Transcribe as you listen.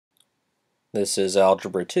This is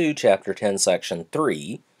Algebra 2, Chapter 10, Section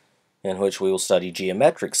 3, in which we will study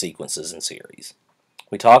geometric sequences in series.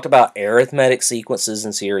 We talked about arithmetic sequences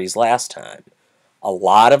in series last time. A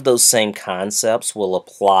lot of those same concepts will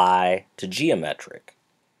apply to geometric.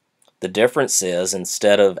 The difference is,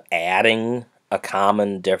 instead of adding a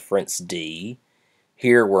common difference d,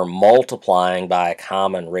 here we're multiplying by a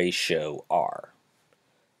common ratio r.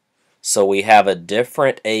 So we have a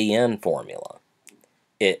different AN formula.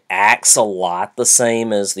 It acts a lot the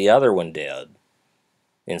same as the other one did.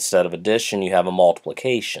 Instead of addition, you have a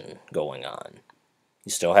multiplication going on.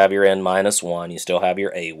 You still have your n minus 1, you still have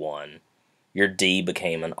your a1. Your d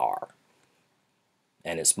became an r.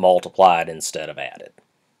 And it's multiplied instead of added.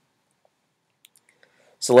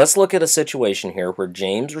 So let's look at a situation here where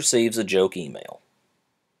James receives a joke email.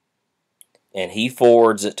 And he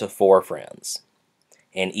forwards it to 4 friends.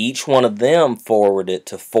 And each one of them forwarded it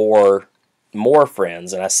to 4 more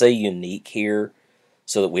friends. And I say unique here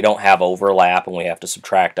so that we don't have overlap and we have to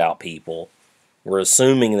subtract out people. We're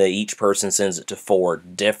assuming that each person sends it to 4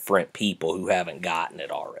 different people who haven't gotten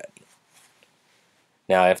it already.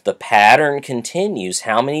 Now, if the pattern continues,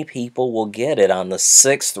 how many people will get it on the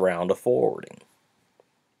 6th round of forwarding?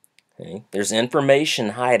 Okay. There's information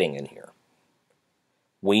hiding in here.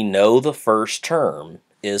 We know the first term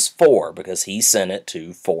is 4 because he sent it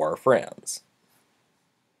to 4 friends.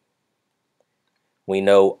 We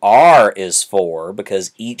know R is 4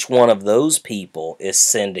 because each one of those people is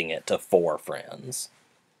sending it to 4 friends.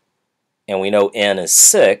 And we know N is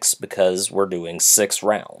 6 because we're doing 6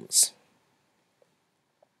 rounds.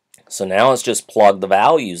 So now let's just plug the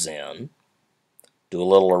values in, do a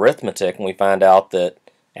little arithmetic, and we find out that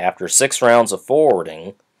after 6 rounds of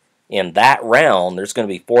forwarding, in that round, there's going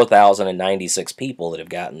to be 4,096 people that have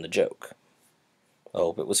gotten the joke. I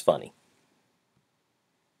hope it was funny.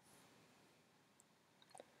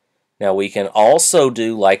 Now we can also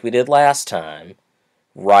do like we did last time,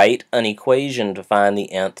 write an equation to find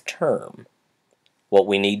the nth term. What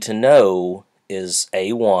we need to know is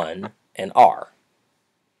A1 and R.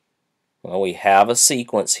 Well, we have a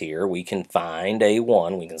sequence here. We can find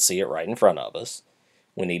A1. We can see it right in front of us.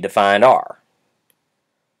 We need to find R.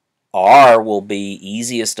 R will be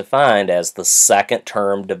easiest to find as the second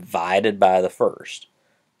term divided by the first.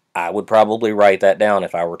 I would probably write that down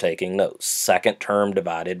if I were taking notes. Second term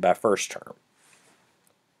divided by first term.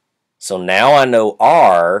 So now I know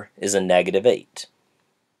R is a -8.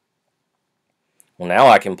 Well, now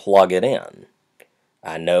I can plug it in.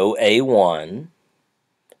 I know A1,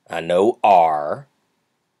 I know R,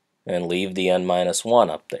 and leave the n minus 1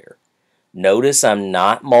 up there. Notice I'm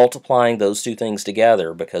not multiplying those two things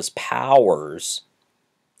together because powers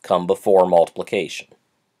come before multiplication.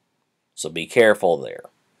 So be careful there.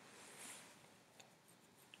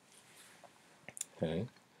 Okay.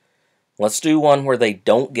 Let's do one where they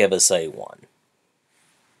don't give us A1.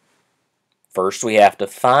 First we have to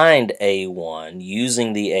find A1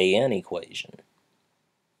 using the AN equation.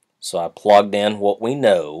 So I plugged in what we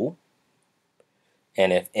know,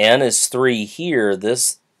 and if n is 3 here,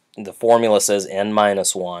 the formula says n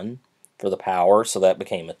minus 1 for the power, so that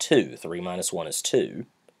became a 2. 3 minus 1 is 2.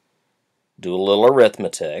 Do a little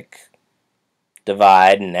arithmetic,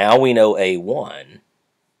 divide, and now we know A1,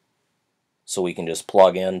 so we can just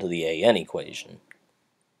plug into the AN equation.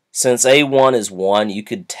 Since A1 is 1, you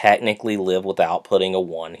could technically live without putting a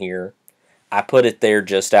 1 here. I put it there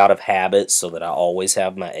just out of habit so that I always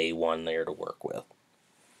have my A1 there to work with.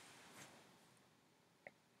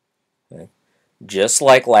 Okay. Just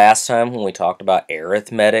like last time when we talked about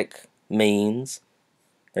arithmetic means,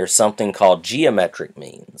 there's something called geometric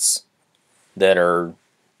means that are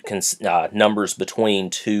numbers between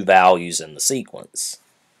 2 values in the sequence.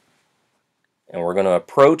 And we're going to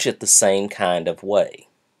approach it the same kind of way.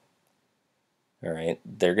 All right,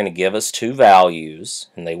 they're going to give us 2 values,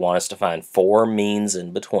 and they want us to find 4 means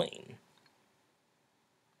in between.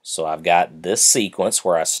 So I've got this sequence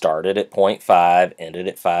where I started at 0.5, ended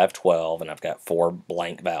at 512, and I've got 4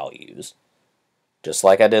 blank values. Just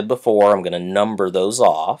like I did before, I'm going to number those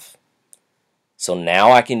off. So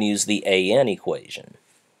now I can use the AN equation.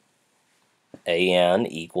 AN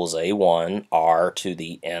equals A1, R to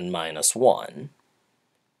the n minus 1.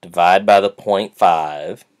 Divide by the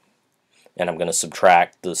 0.5. And I'm going to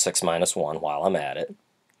subtract the 6 minus 1 while I'm at it.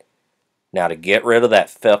 Now to get rid of that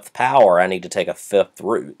 5th power, I need to take a 5th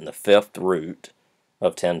root. And the 5th root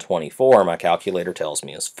of 1024, my calculator tells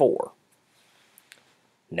me, is 4.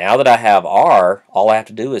 Now that I have R, all I have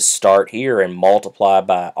to do is start here and multiply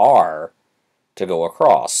by R to go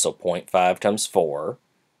across. So 0.5 times 4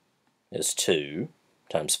 is 2,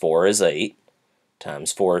 times 4 is 8,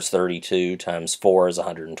 times 4 is 32, times 4 is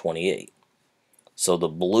 128. So the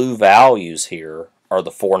blue values here are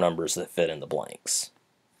the 4 numbers that fit in the blanks.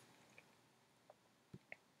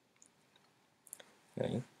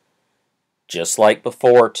 Okay. Just like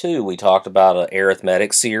before, too, we talked about an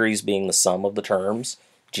arithmetic series being the sum of the terms.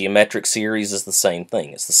 Geometric series is the same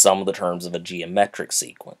thing. It's the sum of the terms of a geometric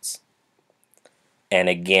sequence. And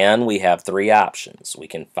again, we have 3 options. We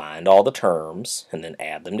can find all the terms and then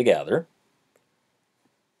add them together.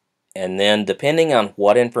 And then, depending on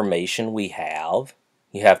what information we have,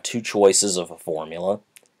 you have 2 choices of a formula.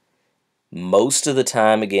 Most of the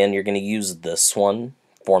time, again, you're going to use this one,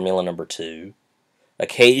 formula number 2.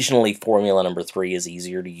 Occasionally, formula number 3 is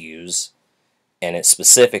easier to use, and it's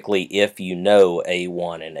specifically if you know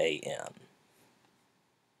A1 and AN.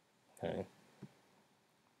 Okay.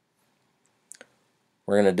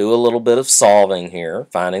 We're going to do a little bit of solving here,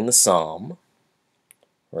 finding the sum.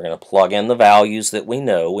 We're going to plug in the values that we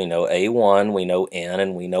know. We know A1, we know N,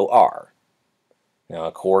 and we know R. Now,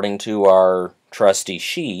 according to our trusty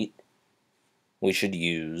sheet, we should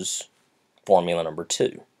use formula number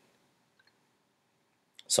 2.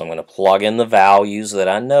 So I'm going to plug in the values that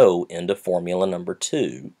I know into formula number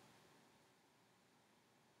 2.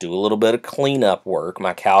 Do a little bit of cleanup work.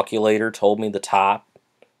 My calculator told me the top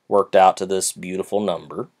worked out to this beautiful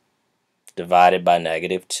number. Divided by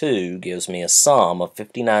 -2 gives me a sum of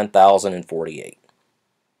 59,048.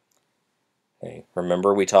 Okay.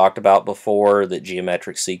 Remember we talked about before that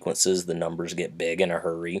geometric sequences, the numbers get big in a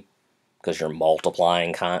hurry because you're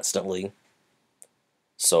multiplying constantly.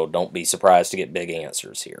 So don't be surprised to get big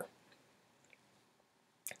answers here.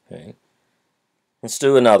 Okay. Let's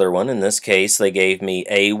do another one. In this case, they gave me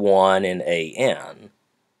A1 and AN.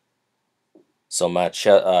 So my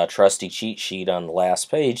trusty cheat sheet on the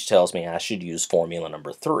last page tells me I should use formula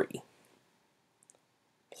number 3.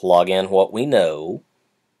 Plug in what we know,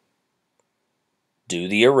 do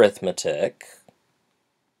the arithmetic,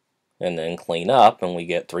 and then clean up, and we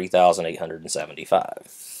get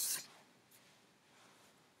 3,875.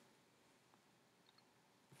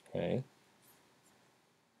 Okay.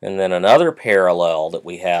 And then another parallel that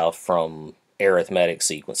we have from arithmetic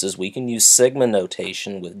sequences, we can use sigma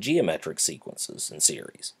notation with geometric sequences in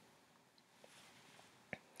series.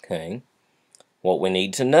 Okay. What we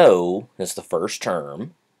need to know is the first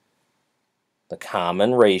term, the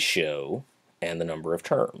common ratio, and the number of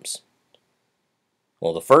terms.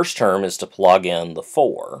 Well, the first term is to plug in the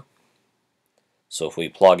 4. So if we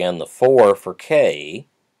plug in the 4 for k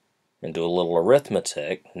and do a little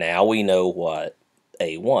arithmetic, now we know what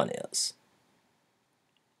A1 is.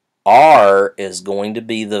 R is going to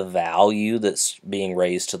be the value that's being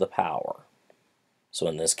raised to the power. So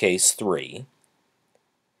in this case, 3.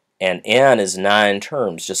 And N is 9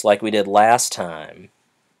 terms, just like we did last time.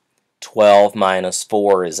 12 minus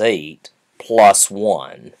 4 is 8, plus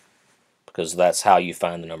 1, because that's how you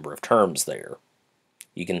find the number of terms there.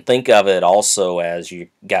 You can think of it also as you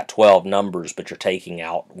got 12 numbers, but you're taking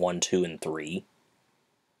out 1, 2, and 3.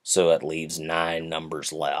 So it leaves 9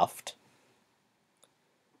 numbers left.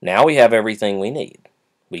 Now we have everything we need.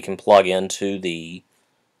 We can plug into the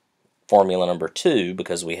formula number 2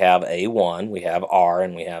 because we have A1, we have R,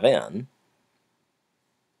 and we have N.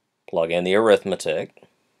 Plug in the arithmetic,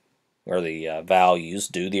 or the values,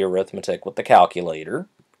 do the arithmetic with the calculator,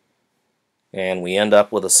 and we end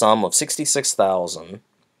up with a sum of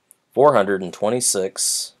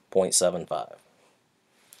 66,426.75.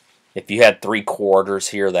 If you had 3/4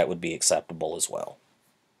 here, that would be acceptable as well.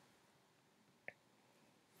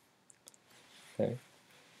 Okay.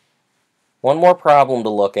 One more problem to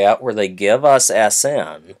look at where they give us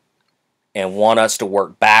Sn and want us to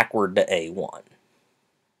work backward to A1.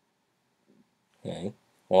 Okay.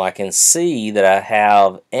 Well, I can see that I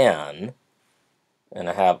have N and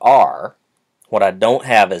I have R. What I don't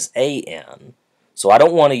have is AN. So I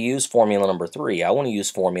don't want to use formula number 3. I want to use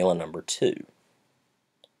formula number 2.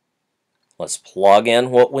 Let's plug in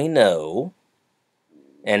what we know.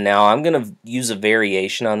 And now I'm going to use a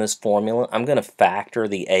variation on this formula. I'm going to factor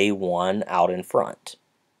the A1 out in front.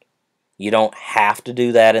 You don't have to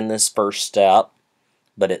do that in this first step,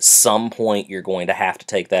 but at some point you're going to have to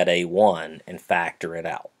take that A1 and factor it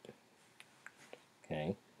out.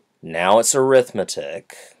 Okay. Now it's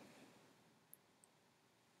arithmetic.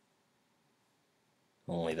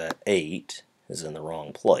 Only that 8 is in the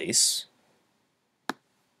wrong place.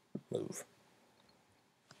 Move.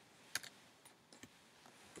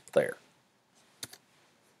 There.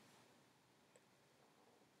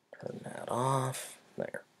 Turn that off.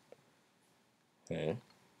 There. Okay.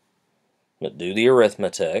 But do the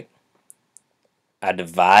arithmetic. I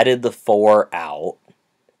divided the 4 out,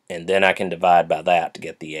 and then I can divide by that to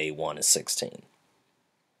get the A1 is 16.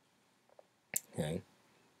 Okay.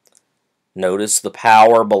 Notice the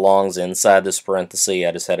power belongs inside this parenthesis.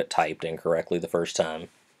 I just had it typed incorrectly the first time.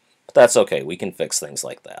 But that's okay. We can fix things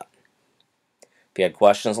like that. If you had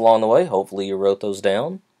questions along the way, hopefully you wrote those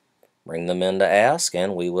down. Bring them in to ask,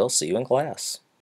 and we will see you in class.